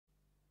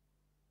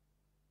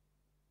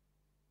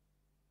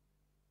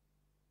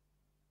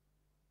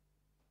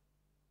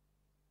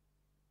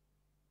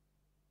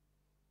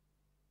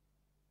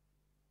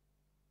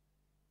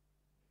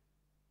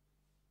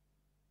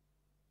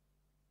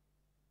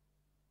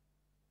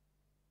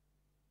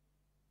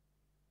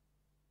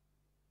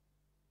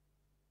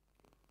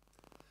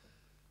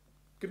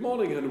Good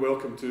morning and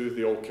welcome to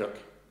the Auld Kirk,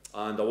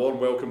 and a warm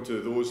welcome to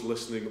those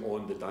listening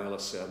on the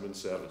Dialis Sermon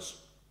service.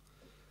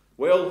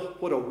 Well,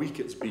 what a week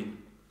it's been.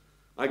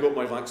 I got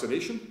my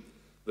vaccination.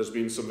 There's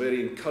been some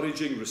very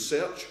encouraging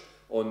research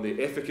on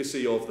the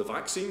efficacy of the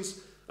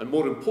vaccines, and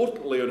more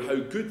importantly on how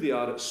good they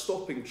are at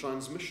stopping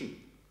transmission.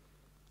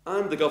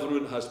 And the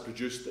government has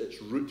produced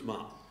its route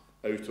map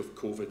out of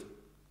COVID.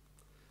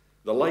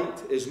 The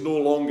light is no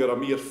longer a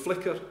mere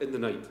flicker in the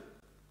night.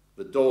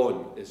 The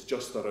dawn is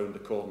just around the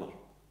corner.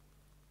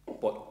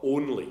 But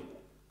only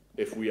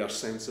if we are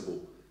sensible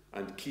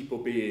and keep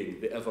obeying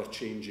the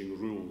ever-changing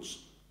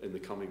rules in the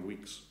coming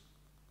weeks.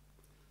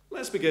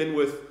 Let's begin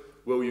with,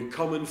 will you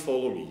come and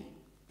follow me?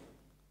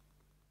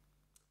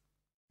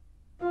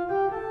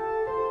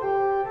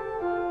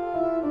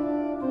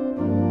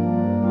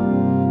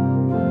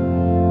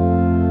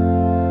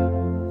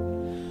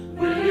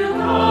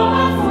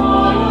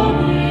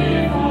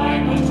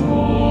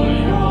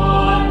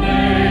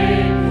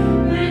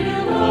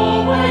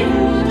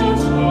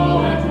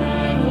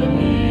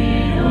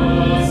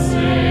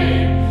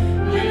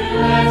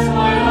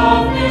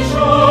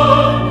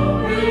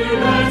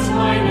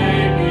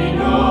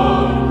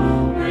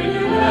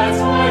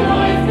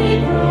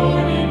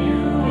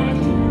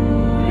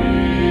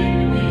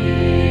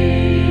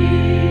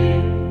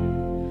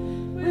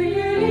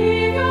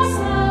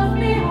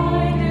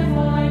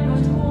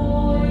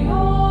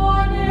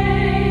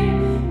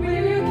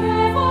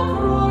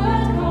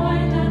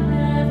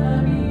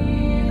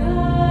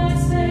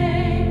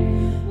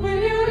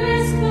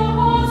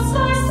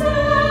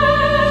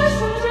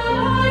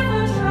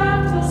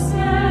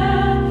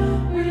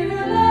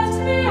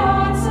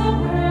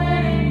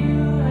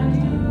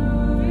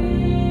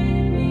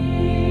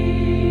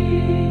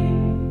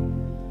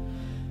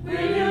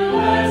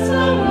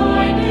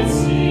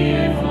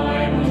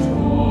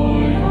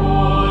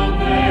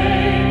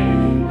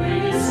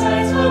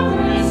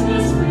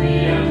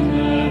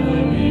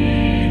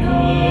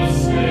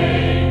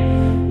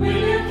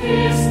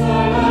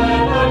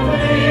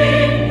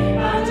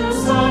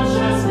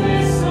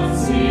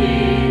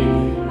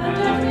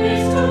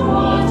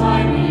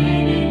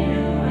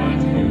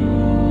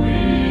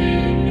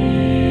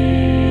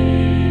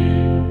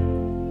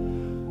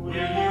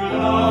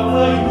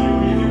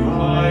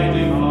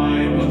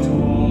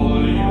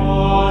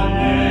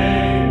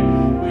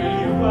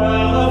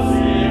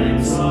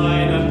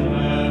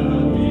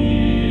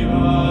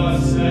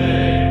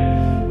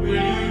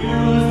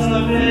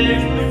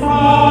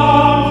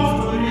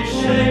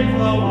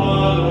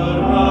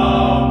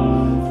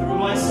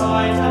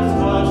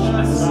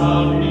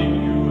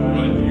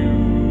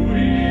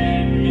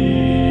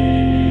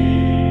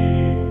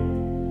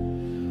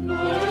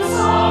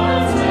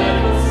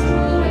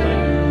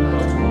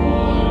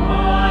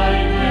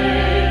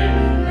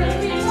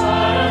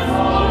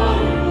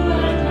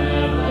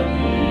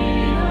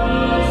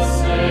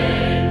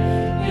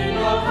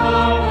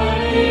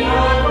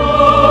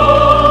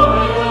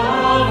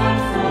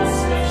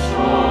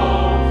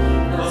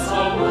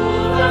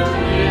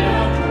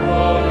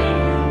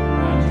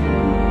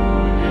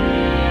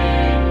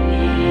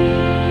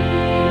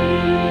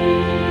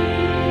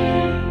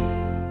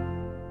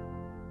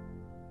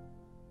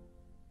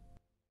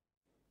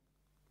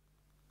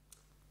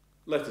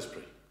 Let us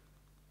pray.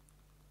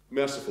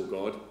 Merciful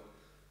God,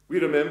 we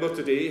remember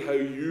today how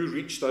you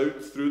reached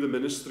out through the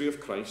ministry of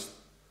Christ,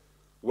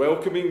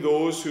 welcoming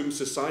those whom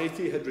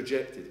society had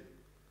rejected,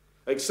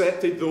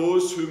 accepted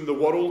those whom the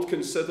world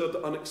considered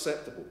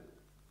unacceptable.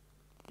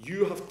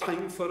 You have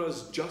time for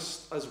us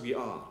just as we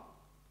are.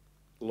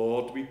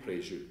 Lord, we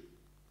praise you.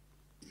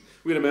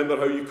 We remember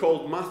how you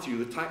called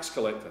Matthew the tax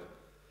collector,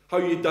 how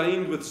you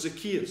dined with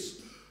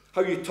Zacchaeus,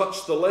 how you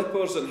touched the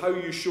lepers, and how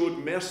you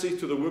showed mercy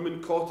to the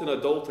woman caught in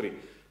adultery,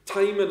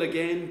 time and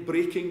again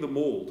breaking the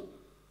mould,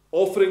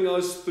 offering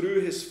us through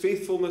his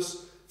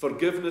faithfulness,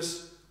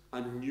 forgiveness,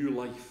 and new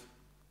life.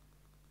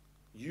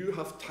 You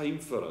have time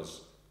for us,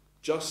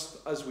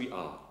 just as we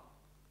are.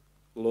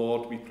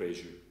 Lord, we praise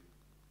you.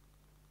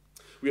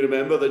 We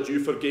remember that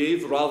you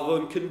forgave rather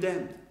than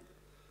condemned,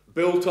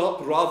 built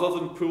up rather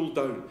than pulled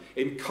down,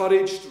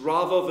 encouraged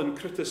rather than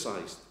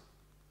criticised,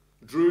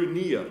 drew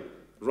near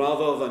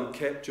rather than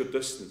kept your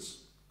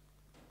distance.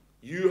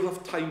 You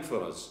have time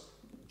for us,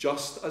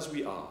 just as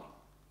we are.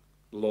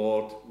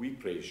 Lord, we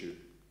praise you.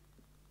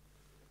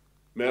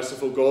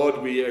 Merciful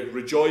God, we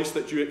rejoice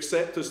that you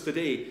accept us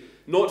today,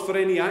 not for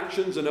any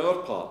actions on our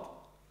part,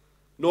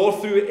 nor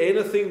through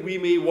anything we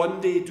may one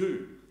day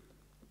do,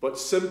 but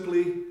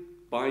simply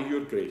by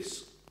your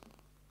grace.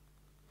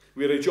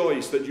 We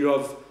rejoice that you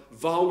have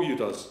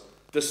valued us,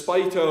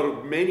 despite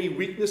our many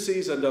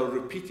weaknesses and our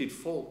repeated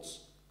faults.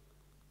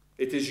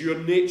 It is your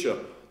nature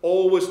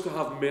always to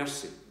have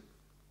mercy,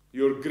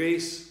 your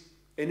grace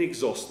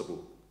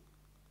inexhaustible.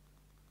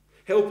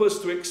 Help us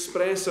to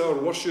express our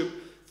worship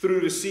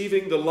through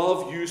receiving the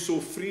love you so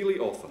freely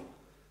offer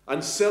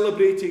and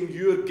celebrating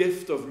your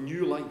gift of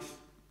new life.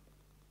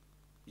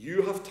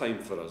 You have time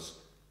for us,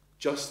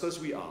 just as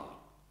we are.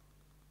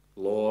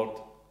 Lord,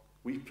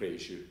 we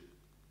praise you.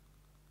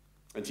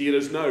 And hear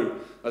us now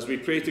as we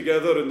pray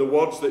together in the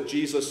words that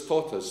Jesus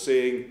taught us,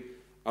 saying,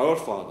 Our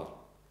Father,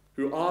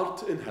 who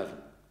art in heaven,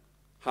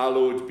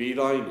 hallowed be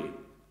thy name.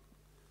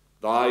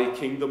 Thy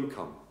kingdom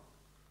come.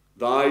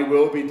 Thy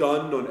will be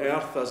done on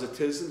earth as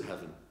it is in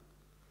heaven.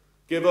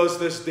 Give us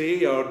this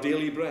day our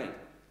daily bread,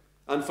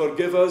 and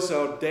forgive us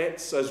our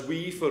debts as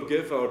we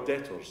forgive our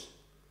debtors.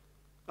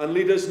 And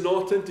lead us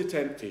not into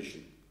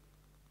temptation,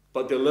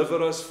 but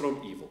deliver us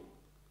from evil.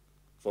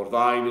 For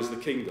thine is the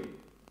kingdom,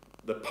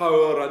 the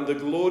power and the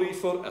glory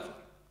forever.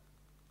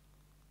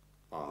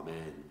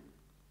 Amen.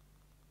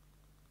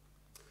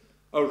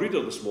 Our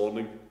reader this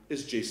morning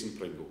is Jason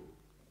Pringle.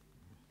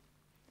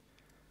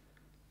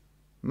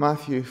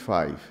 Matthew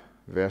 5,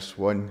 verse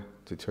 1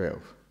 to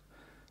 12.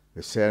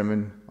 The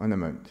Sermon on the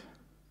Mount.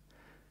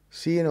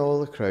 Seeing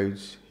all the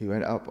crowds, he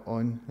went up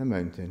on the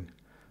mountain,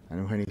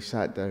 and when he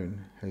sat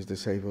down, his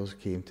disciples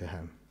came to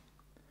him.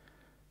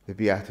 The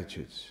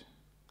Beatitudes.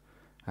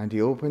 And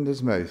he opened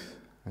his mouth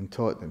and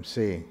taught them,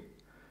 saying,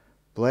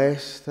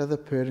 Blessed are the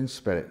poor in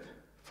spirit,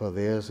 for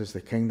theirs is the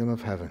kingdom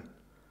of heaven.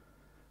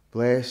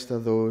 Blessed are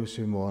those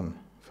who mourn,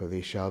 for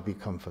they shall be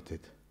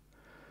comforted.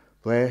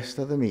 Blessed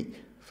are the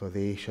meek, for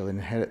they shall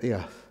inherit the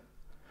earth.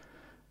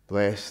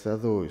 Blessed are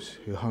those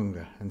who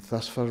hunger and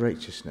thirst for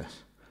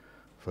righteousness,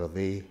 for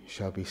they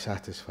shall be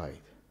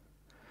satisfied.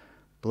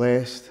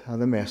 Blessed are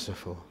the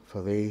merciful,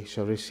 for they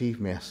shall receive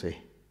mercy.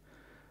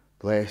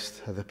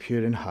 Blessed are the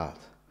pure in heart,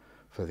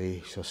 for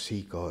they shall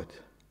see God.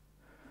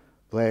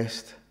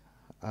 Blessed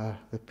are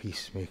the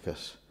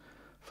peacemakers,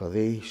 for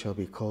they shall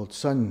be called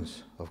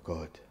sons of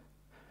God.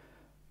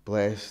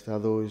 Blessed are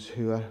those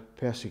who are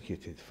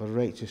persecuted for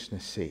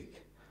righteousness'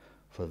 sake,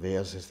 for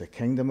theirs is the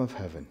kingdom of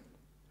heaven.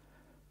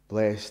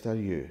 Blessed are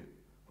you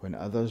when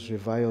others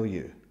revile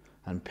you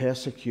and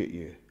persecute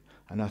you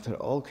and utter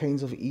all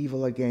kinds of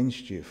evil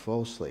against you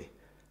falsely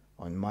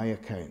on my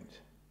account.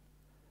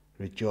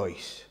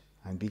 Rejoice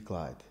and be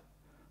glad,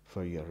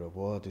 for your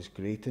reward is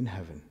great in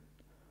heaven,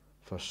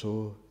 for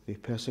so they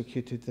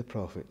persecuted the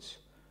prophets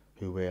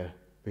who were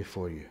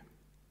before you.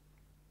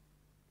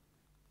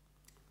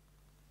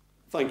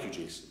 Thank you,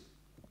 Jason.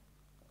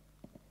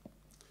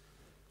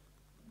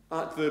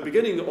 At the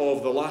beginning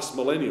of the last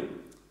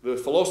millennium, the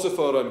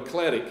philosopher and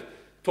cleric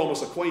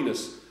Thomas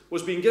Aquinas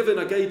was being given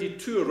a guided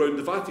tour around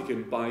the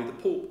Vatican by the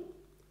Pope.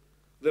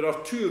 There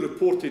are two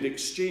reported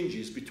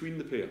exchanges between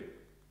the pair.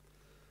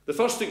 The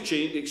first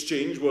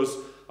exchange was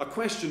a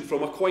question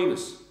from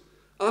Aquinas,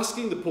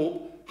 asking the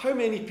Pope how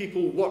many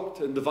people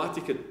worked in the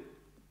Vatican,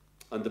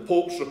 and the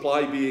Pope's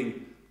reply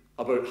being,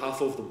 about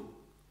half of them.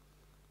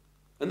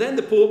 And then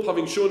the Pope,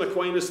 having shown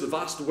Aquinas the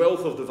vast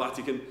wealth of the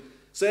Vatican,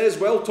 says,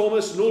 Well,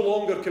 Thomas, no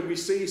longer can we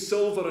say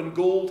silver and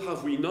gold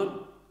have we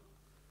none.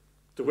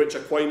 To which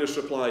Aquinas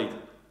replied,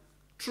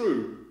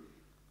 True,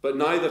 but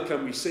neither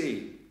can we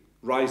say,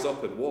 Rise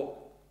up and walk.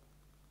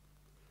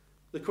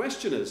 The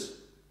question is,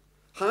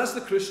 has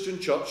the Christian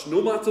church,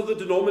 no matter the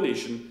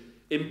denomination,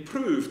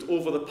 improved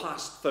over the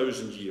past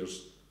 1,000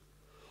 years?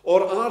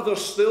 Or are there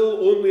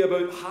still only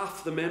about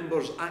half the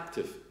members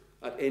active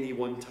at any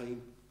one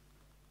time?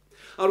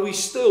 Are we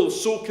still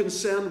so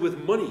concerned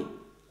with money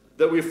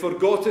that we've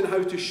forgotten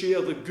how to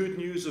share the good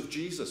news of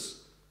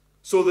Jesus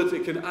so that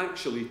it can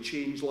actually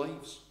change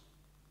lives?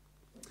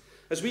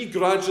 As we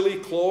gradually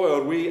claw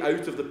our way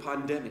out of the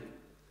pandemic,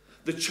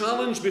 the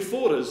challenge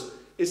before us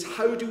is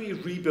how do we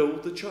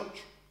rebuild the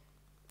church?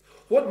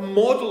 What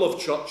model of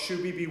church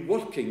should we be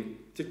working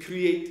to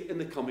create in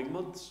the coming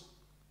months?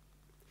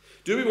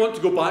 Do we want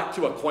to go back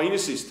to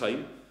Aquinas'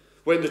 time,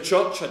 when the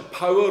church had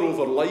power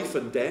over life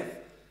and death,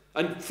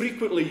 and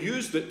frequently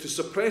used it to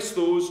suppress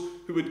those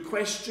who would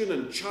question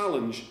and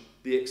challenge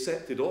the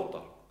accepted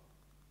order?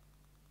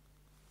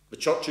 The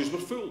churches were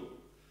full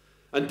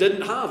and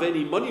didn't have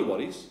any money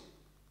worries.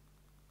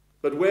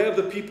 But were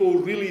the people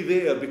really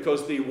there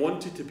because they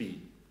wanted to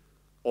be,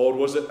 or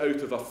was it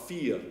out of a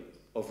fear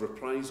of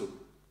reprisal?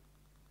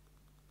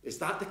 Is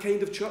that the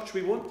kind of church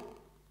we want?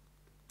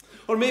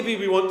 Or maybe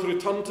we want to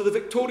return to the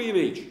Victorian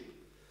age,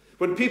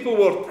 when people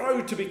were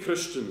proud to be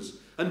Christians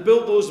and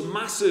built those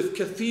massive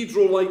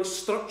cathedral-like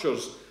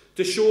structures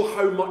to show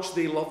how much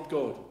they loved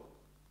God.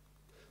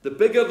 The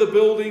bigger the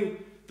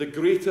building, the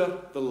greater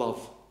the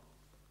love.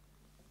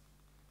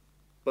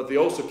 But they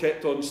also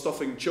kept on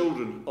stuffing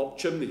children up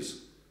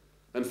chimneys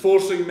and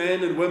forcing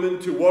men and women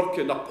to work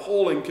in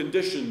appalling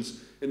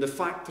conditions in the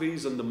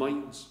factories and the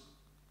mines.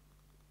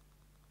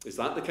 Is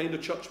that the kind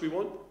of church we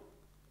want?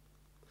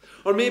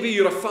 Or maybe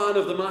you're a fan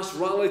of the mass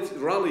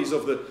rallies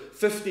of the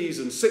 50s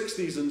and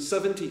 60s and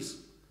 70s,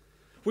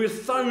 where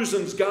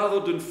thousands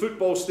gathered in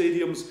football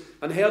stadiums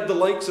and heard the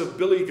likes of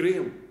Billy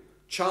Graham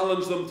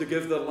challenge them to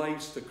give their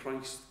lives to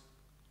Christ.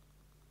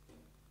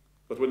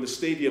 But when the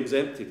stadiums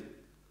emptied,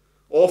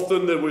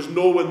 often there was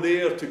no one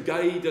there to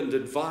guide and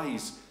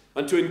advise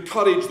and to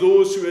encourage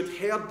those who had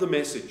heard the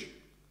message.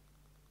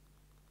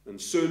 And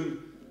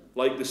soon,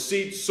 like the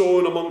seed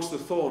sown amongst the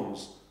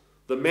thorns,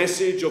 the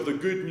message of the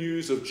good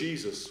news of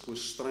Jesus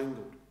was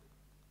strangled.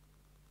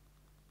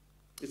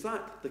 Is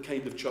that the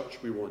kind of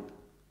church we want?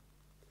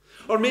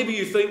 Or maybe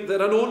you think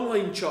that an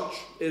online church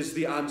is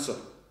the answer.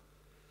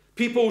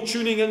 People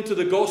tuning into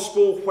the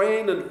gospel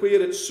when and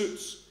where it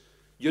suits,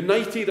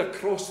 united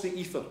across the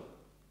ether.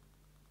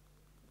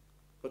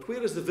 But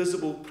where is the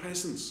visible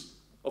presence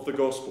of the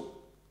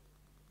gospel?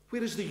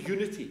 Where is the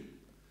unity?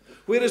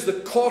 Where is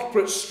the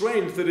corporate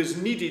strength that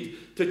is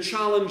needed to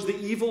challenge the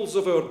evils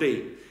of our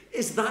day?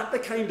 Is that the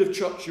kind of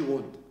church you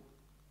want?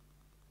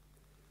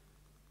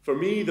 For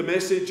me, the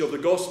message of the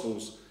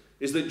Gospels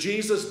is that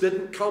Jesus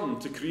didn't come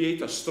to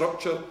create a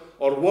structure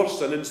or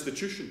worse, an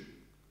institution.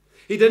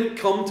 He didn't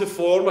come to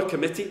form a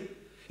committee.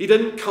 He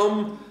didn't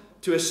come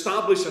to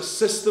establish a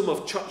system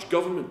of church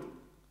government.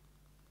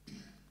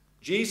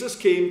 Jesus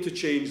came to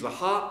change the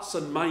hearts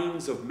and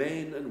minds of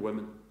men and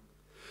women,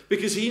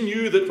 because he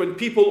knew that when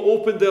people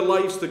opened their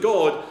lives to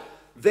God,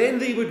 then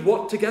they would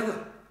work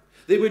together.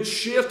 They would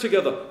share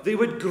together. They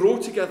would grow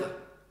together.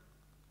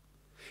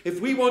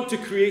 If we want to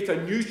create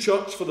a new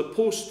church for the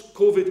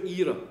post-COVID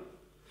era,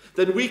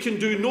 then we can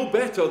do no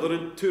better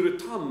than to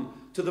return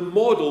to the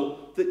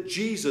model that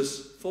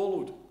Jesus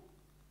followed.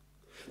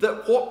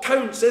 That what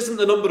counts isn't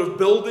the number of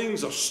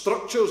buildings or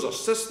structures or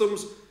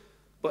systems,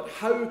 but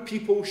how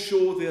people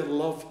show their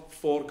love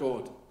for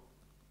God.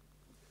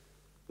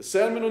 The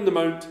Sermon on the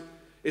Mount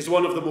is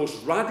one of the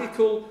most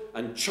radical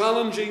and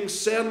challenging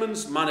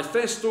sermons,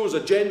 manifestos,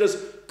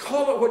 agendas,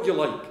 call it what you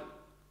like,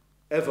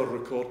 ever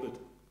recorded.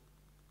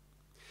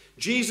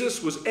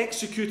 Jesus was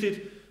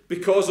executed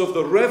because of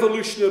the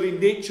revolutionary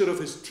nature of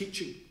his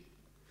teaching.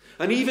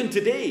 And even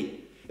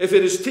today, if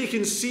it is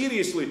taken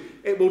seriously,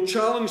 it will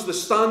challenge the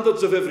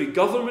standards of every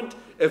government,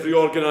 every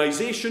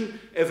organisation,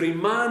 every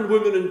man,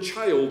 woman and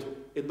child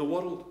in the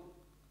world.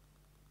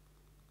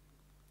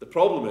 The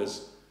problem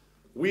is,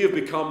 we have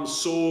become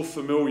so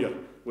familiar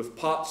with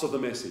parts of the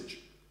message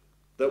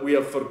that we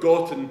have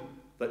forgotten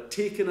that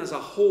taken as a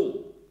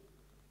whole,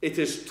 it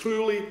is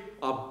truly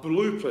a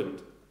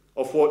blueprint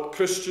of what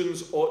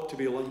Christians ought to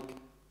be like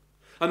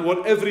and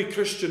what every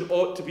Christian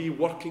ought to be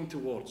working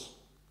towards.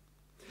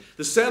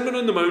 The Sermon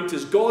on the Mount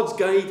is God's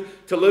guide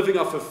to living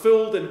a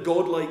fulfilled and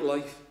godlike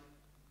life.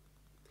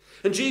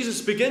 And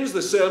Jesus begins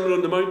the Sermon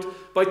on the Mount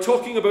by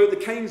talking about the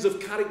kinds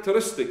of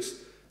characteristics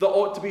that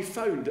ought to be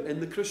found in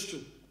the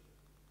Christian.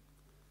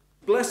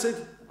 Blessed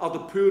are the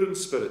poor in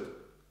spirit.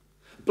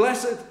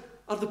 Blessed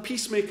are the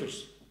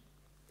peacemakers.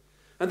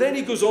 And then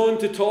he goes on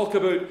to talk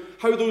about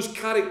how those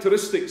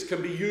characteristics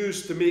can be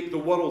used to make the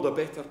world a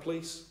better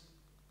place.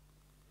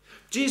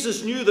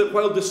 Jesus knew that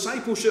while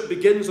discipleship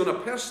begins on a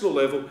personal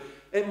level,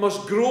 it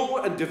must grow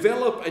and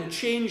develop and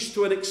change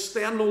to an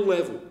external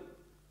level.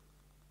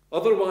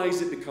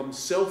 Otherwise, it becomes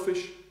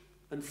selfish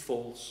and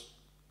false.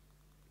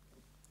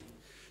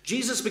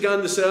 Jesus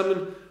began the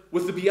sermon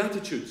with the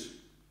Beatitudes,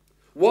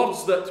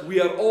 words that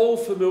we are all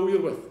familiar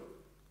with.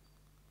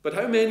 But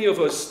how many of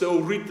us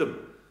still read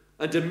them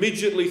and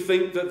immediately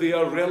think that they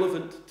are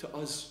relevant to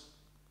us?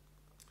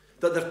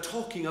 That they're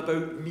talking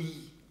about me?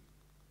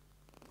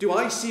 Do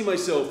I see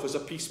myself as a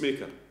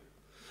peacemaker?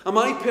 Am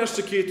I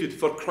persecuted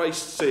for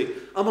Christ's sake?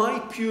 Am I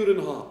pure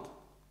in heart?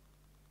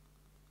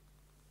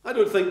 I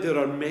don't think there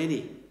are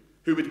many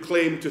who would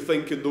claim to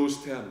think in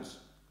those terms.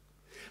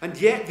 And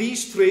yet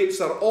these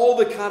traits are all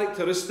the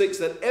characteristics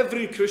that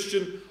every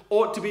Christian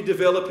ought to be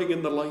developing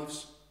in their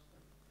lives.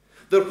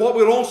 They're what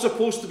we're all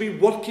supposed to be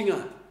working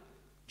at,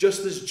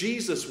 just as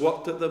Jesus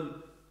worked at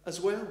them as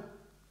well.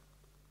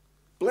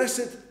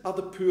 Blessed are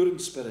the poor in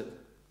spirit.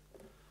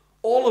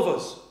 All of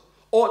us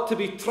ought to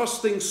be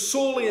trusting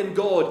solely in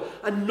God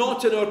and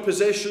not in our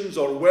possessions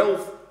or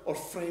wealth or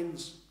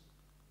friends.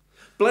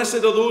 Blessed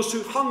are those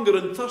who hunger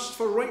and thirst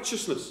for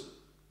righteousness.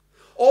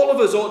 All of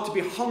us ought to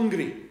be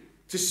hungry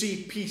to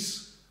see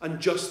peace and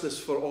justice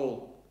for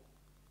all.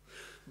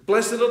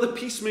 Blessed are the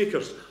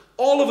peacemakers.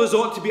 All of us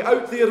ought to be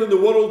out there in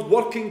the world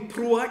working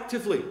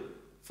proactively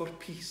for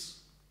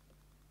peace.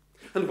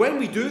 And when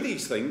we do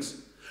these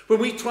things, when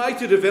we try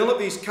to develop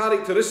these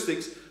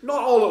characteristics,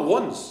 not all at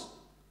once,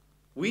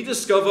 we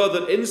discover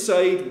that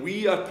inside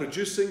we are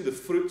producing the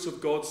fruits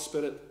of God's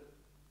Spirit.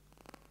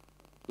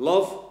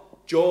 Love,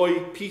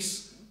 joy,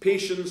 peace,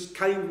 patience,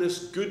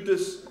 kindness,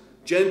 goodness,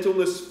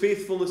 gentleness,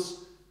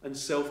 faithfulness, and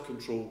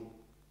self-control.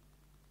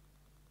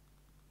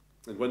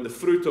 And when the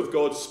fruit of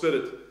God's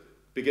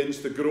Spirit begins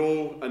to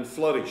grow and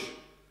flourish,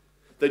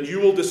 then you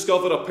will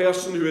discover a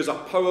person who is a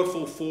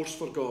powerful force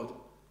for God.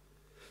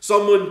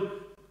 Someone,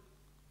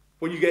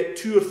 when you get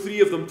 2 or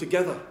 3 of them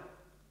together,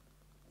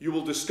 you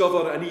will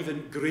discover an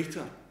even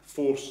greater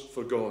force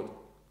for God.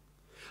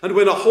 And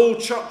when a whole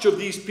church of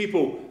these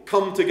people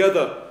come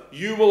together,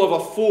 you will have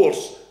a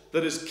force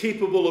that is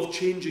capable of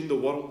changing the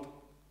world.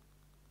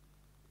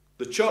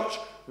 The church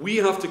we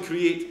have to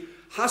create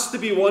has to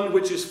be one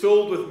which is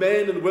filled with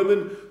men and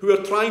women who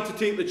are trying to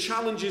take the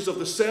challenges of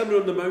the Sermon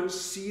on the Mount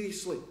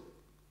seriously.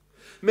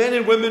 Men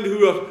and women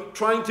who are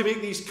trying to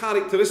make these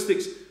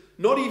characteristics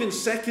not even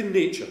second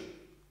nature,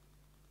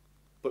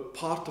 but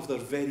part of their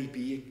very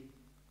being.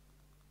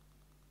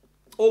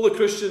 All the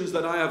Christians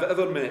that I have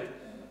ever met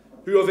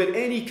who have had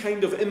any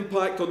kind of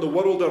impact on the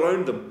world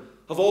around them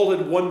have all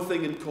had one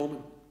thing in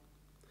common.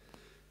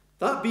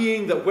 That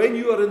being that when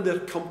you are in their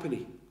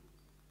company,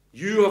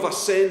 you have a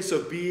sense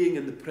of being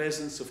in the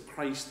presence of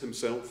Christ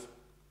himself.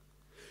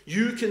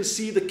 You can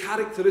see the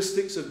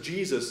characteristics of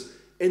Jesus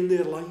in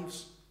their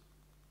lives.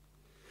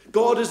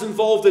 God is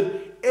involved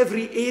in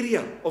every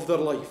area of their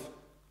life,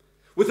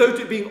 without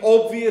it being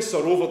obvious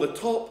or over the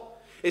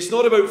top. It's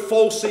not about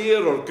false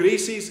air or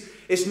graces.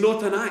 It's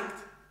not an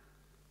act.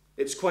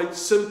 It's quite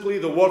simply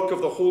the work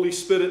of the Holy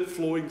Spirit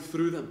flowing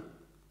through them.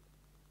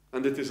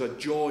 And it is a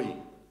joy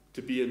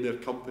to be in their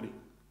company.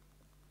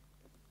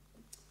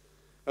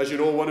 As you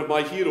know, one of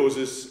my heroes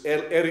is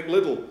Eric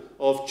Liddell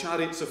of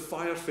Chariots of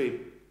Fire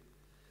fame.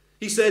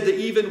 He said that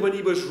even when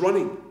he was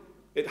running,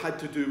 it had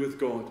to do with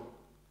God.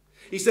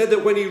 He said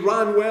that when he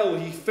ran well,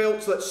 he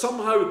felt that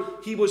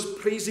somehow he was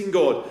praising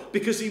God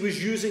because he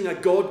was using a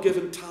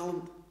God-given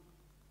talent.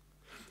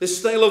 His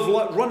style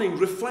of running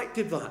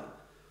reflected that,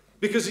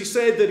 because he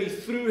said that he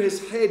threw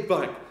his head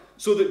back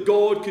so that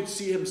God could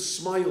see him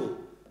smile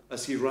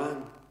as he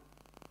ran.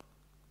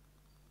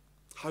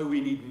 How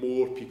we need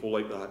more people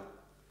like that.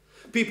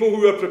 People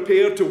who are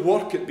prepared to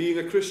work at being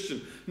a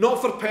Christian,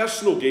 not for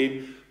personal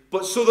gain,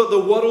 but so that the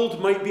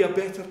world might be a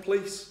better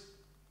place.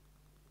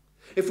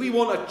 If we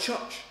want a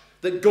church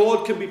that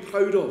God can be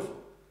proud of,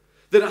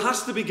 then it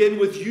has to begin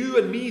with you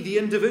and me, the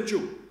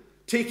individual,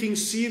 taking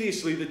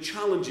seriously the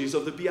challenges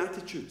of the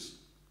Beatitudes.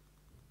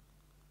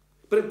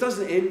 But it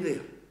doesn't end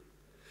there.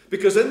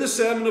 Because in the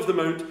Sermon on the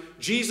Mount,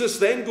 Jesus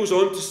then goes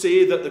on to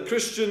say that the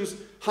Christians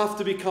have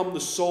to become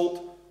the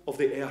salt of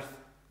the earth,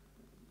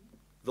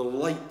 the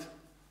light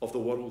of the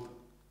world.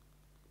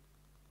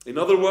 In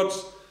other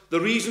words, the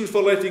reason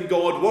for letting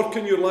God work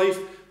in your life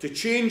to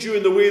change you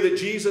in the way that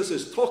Jesus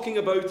is talking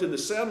about in the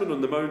Sermon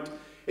on the Mount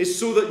is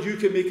so that you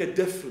can make a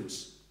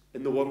difference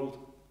in the world.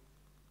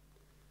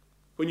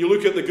 When you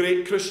look at the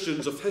great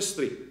Christians of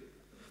history,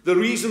 the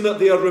reason that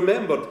they are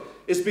remembered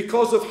is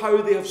because of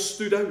how they have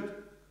stood out,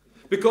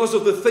 because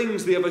of the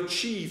things they have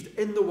achieved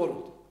in the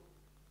world.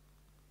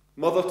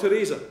 Mother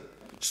Teresa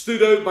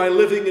stood out by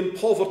living in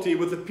poverty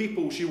with the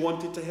people she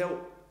wanted to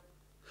help.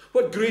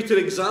 What greater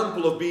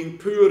example of being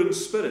poor in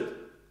spirit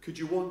could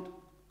you want?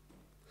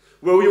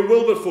 William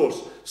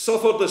Wilberforce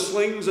suffered the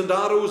slings and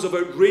arrows of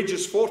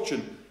outrageous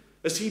fortune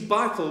as he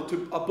battled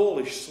to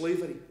abolish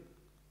slavery.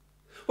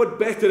 What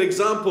better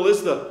example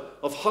is there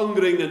of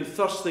hungering and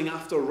thirsting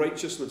after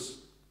righteousness?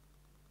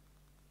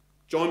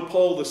 John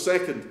Paul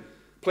II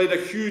played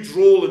a huge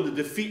role in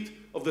the defeat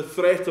of the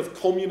threat of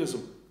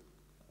communism.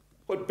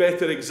 What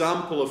better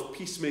example of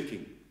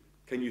peacemaking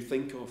can you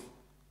think of?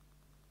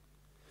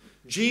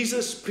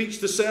 Jesus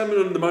preached the Sermon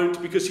on the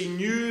Mount because he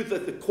knew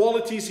that the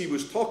qualities he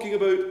was talking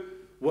about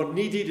were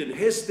needed in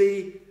his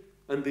day,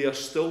 and they are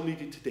still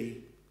needed today.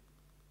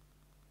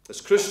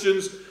 As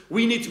Christians,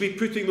 we need to be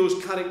putting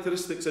those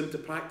characteristics into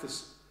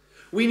practice.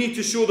 We need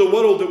to show the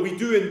world that we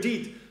do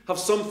indeed have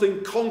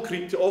something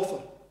concrete to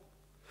offer,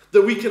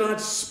 that we can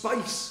add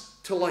spice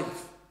to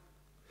life,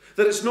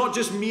 that it's not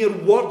just mere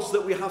words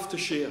that we have to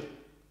share.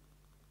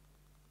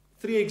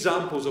 3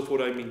 examples of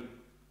what I mean.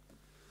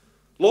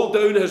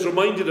 Lockdown has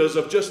reminded us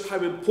of just how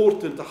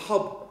important a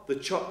hub the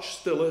church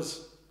still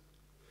is.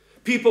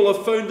 People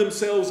have found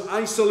themselves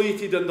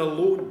isolated and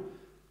alone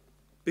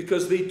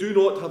because they do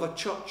not have a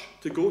church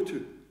to go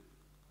to,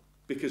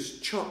 because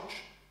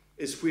church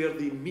is where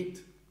they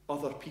meet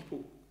other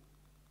people.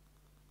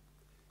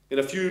 In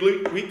a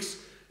few weeks,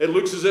 it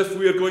looks as if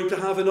we are going to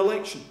have an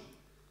election.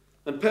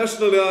 And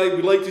personally, I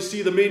would like to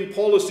see the main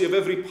policy of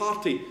every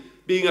party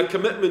being a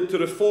commitment to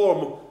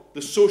reform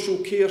the social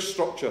care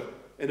structure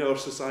in our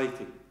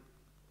society.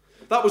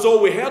 That was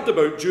all we heard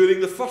about during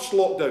the first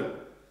lockdown.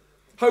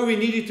 How we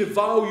needed to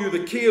value the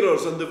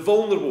carers and the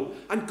vulnerable,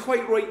 and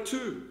quite right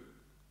too.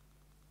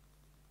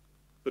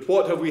 But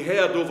what have we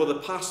heard over the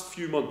past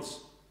few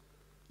months?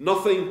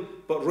 Nothing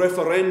but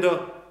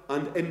referenda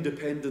and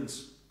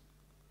independence.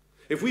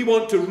 If we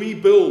want to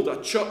rebuild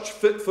a church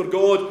fit for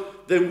God,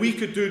 then we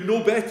could do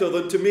no better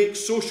than to make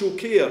social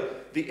care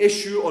the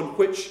issue on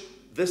which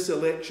this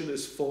election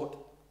is fought.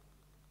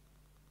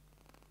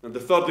 And the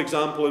third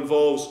example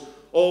involves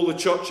all the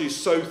churches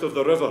south of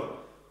the river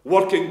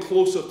working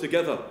closer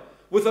together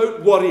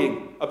without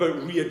worrying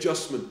about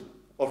readjustment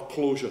or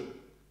closure.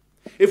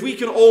 If we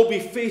can all be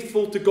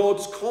faithful to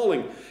God's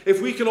calling,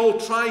 if we can all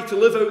try to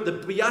live out the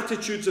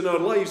Beatitudes in our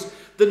lives,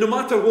 then no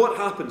matter what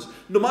happens,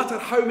 no matter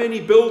how many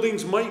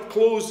buildings might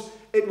close,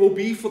 it will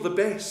be for the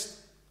best,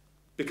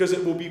 because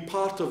it will be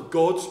part of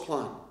God's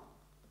plan.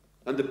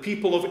 And the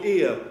people of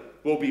Ayr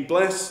will be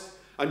blessed,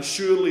 and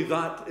surely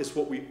that is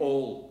what we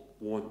all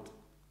want.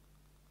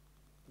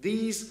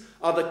 These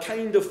are the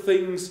kind of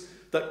things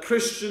that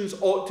Christians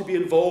ought to be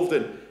involved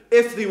in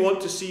if they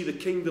want to see the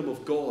kingdom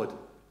of God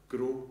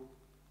grow.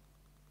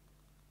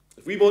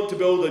 If we want to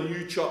build a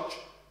new church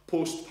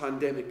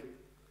post-pandemic,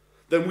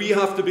 then we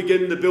have to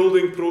begin the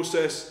building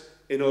process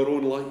in our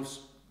own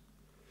lives.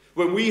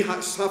 When we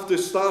have to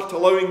start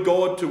allowing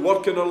God to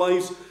work in our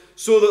lives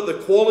so that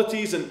the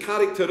qualities and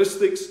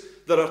characteristics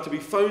that are to be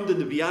found in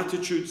the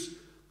Beatitudes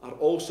are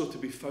also to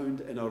be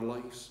found in our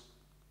lives.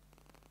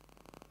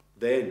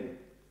 Then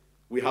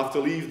We have to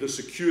leave the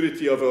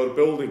security of our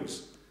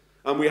buildings,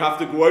 and we have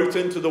to go out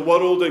into the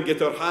world and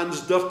get our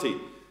hands dirty,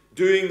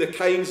 doing the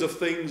kinds of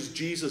things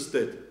Jesus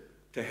did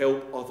to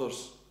help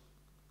others.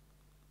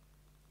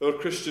 Our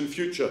Christian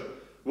future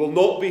will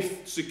not be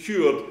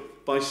secured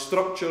by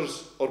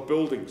structures or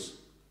buildings.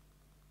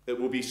 It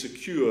will be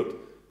secured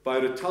by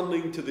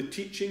returning to the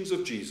teachings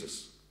of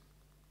Jesus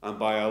and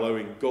by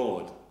allowing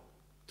God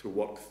to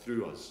work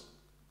through us.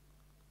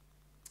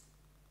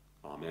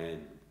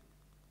 Amen.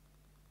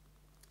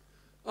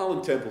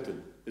 Alan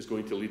Templeton is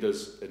going to lead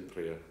us in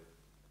prayer.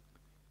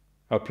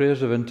 Our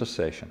prayers of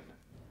intercession.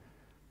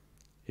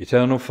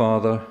 Eternal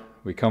Father,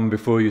 we come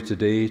before you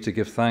today to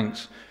give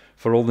thanks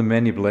for all the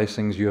many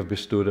blessings you have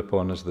bestowed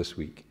upon us this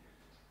week,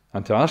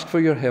 and to ask for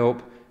your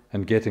help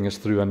in getting us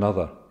through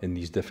another in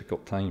these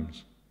difficult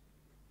times.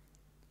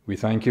 We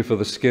thank you for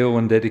the skill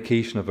and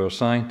dedication of our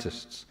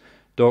scientists,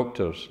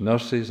 doctors,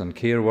 nurses, and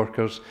care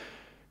workers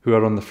who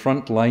are on the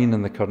front line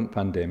in the current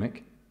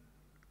pandemic.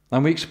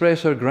 And we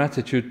express our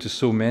gratitude to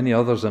so many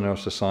others in our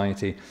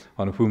society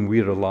on whom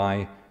we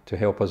rely to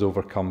help us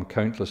overcome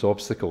countless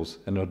obstacles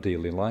in our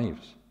daily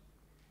lives.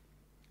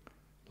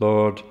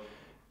 Lord,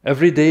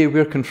 every day we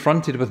are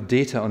confronted with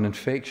data on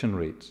infection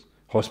rates,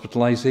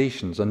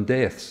 hospitalizations, and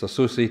deaths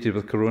associated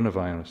with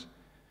coronavirus.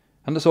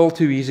 And it's all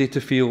too easy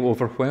to feel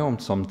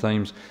overwhelmed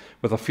sometimes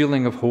with a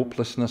feeling of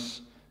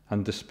hopelessness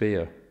and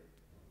despair.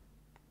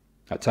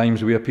 At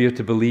times we appear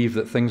to believe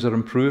that things are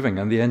improving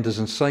and the end is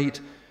in sight.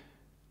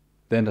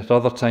 Then at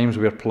other times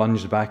we are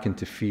plunged back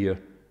into fear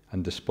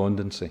and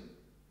despondency.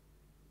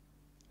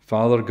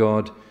 Father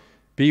God,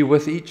 be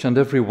with each and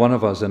every one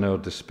of us in our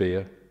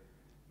despair.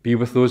 Be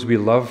with those we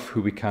love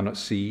who we cannot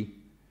see.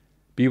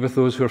 Be with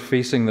those who are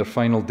facing their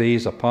final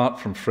days apart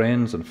from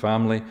friends and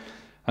family,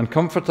 and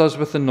comfort us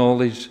with the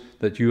knowledge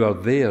that you are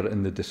there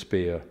in the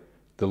despair,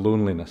 the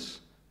loneliness,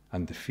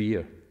 and the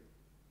fear.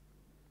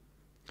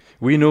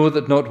 We know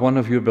that not one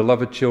of your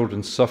beloved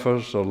children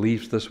suffers or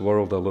leaves this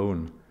world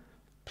alone.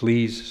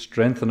 Please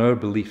strengthen our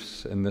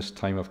beliefs in this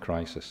time of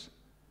crisis.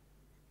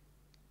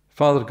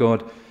 Father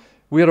God,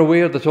 we are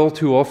aware that all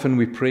too often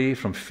we pray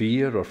from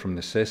fear or from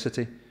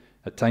necessity,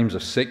 at times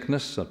of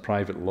sickness or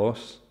private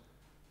loss.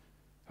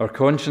 Our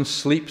conscience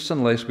sleeps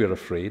unless we are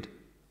afraid.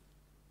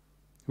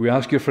 We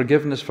ask your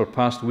forgiveness for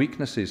past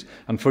weaknesses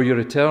and for your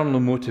eternal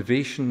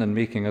motivation in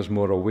making us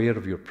more aware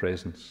of your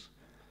presence.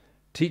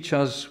 Teach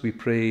us, we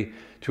pray,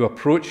 to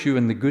approach you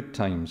in the good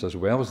times as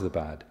well as the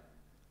bad,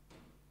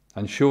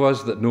 and show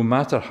us that no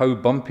matter how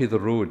bumpy the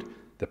road,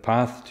 the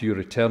path to your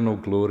eternal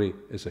glory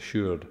is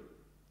assured.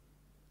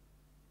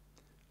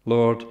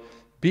 Lord,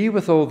 be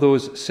with all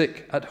those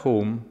sick at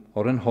home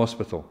or in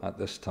hospital at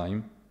this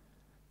time.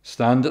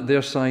 Stand at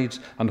their sides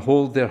and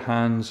hold their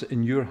hands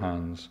in your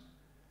hands.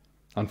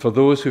 And for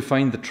those who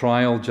find the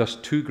trial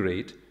just too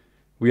great,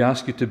 we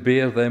ask you to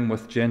bear them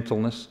with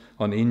gentleness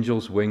on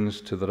angels'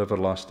 wings to their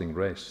everlasting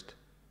rest.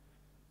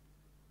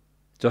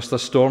 Just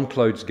as storm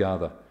clouds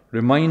gather,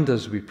 remind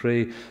us, we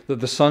pray, that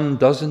the sun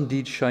does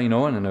indeed shine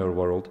on in our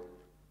world.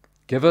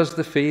 Give us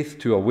the faith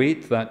to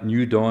await that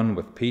new dawn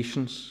with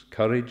patience,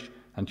 courage,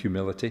 and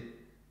humility.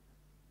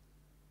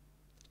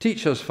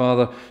 Teach us,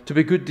 Father, to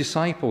be good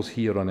disciples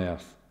here on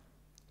earth.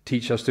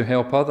 Teach us to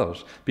help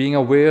others, being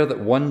aware that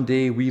one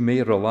day we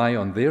may rely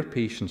on their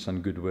patience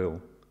and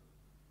goodwill.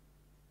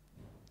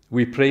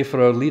 We pray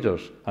for our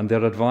leaders and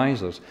their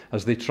advisors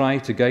as they try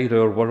to guide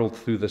our world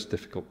through this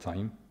difficult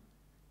time.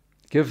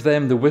 Give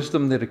them the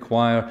wisdom they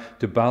require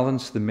to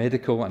balance the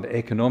medical and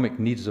economic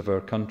needs of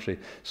our country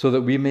so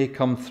that we may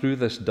come through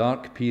this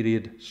dark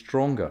period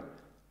stronger,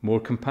 more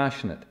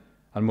compassionate,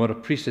 and more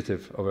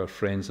appreciative of our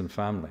friends and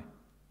family.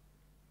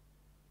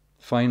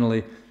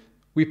 Finally,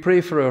 we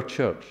pray for our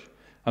church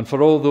and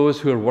for all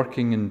those who are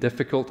working in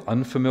difficult,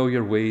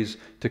 unfamiliar ways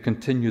to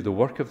continue the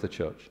work of the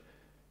church,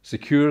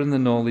 secure in the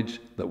knowledge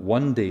that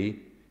one day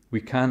we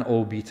can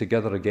all be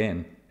together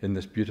again in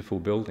this beautiful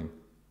building.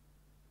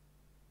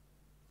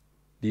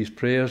 These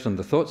prayers and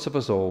the thoughts of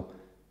us all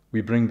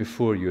we bring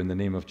before you in the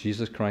name of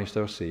Jesus Christ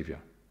our Saviour.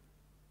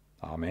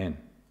 Amen.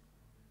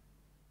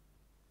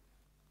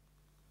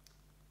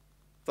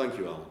 Thank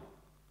you, Alan.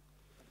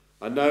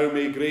 And now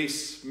may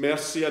grace,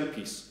 mercy, and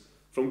peace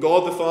from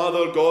God the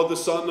Father, God the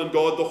Son, and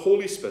God the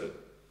Holy Spirit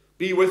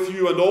be with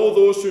you and all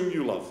those whom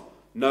you love,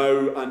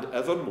 now and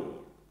evermore.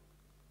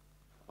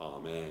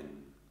 Amen.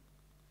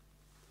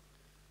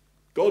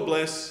 God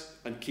bless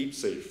and keep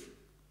safe.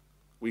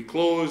 We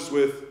close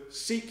with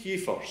Seek Ye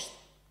First.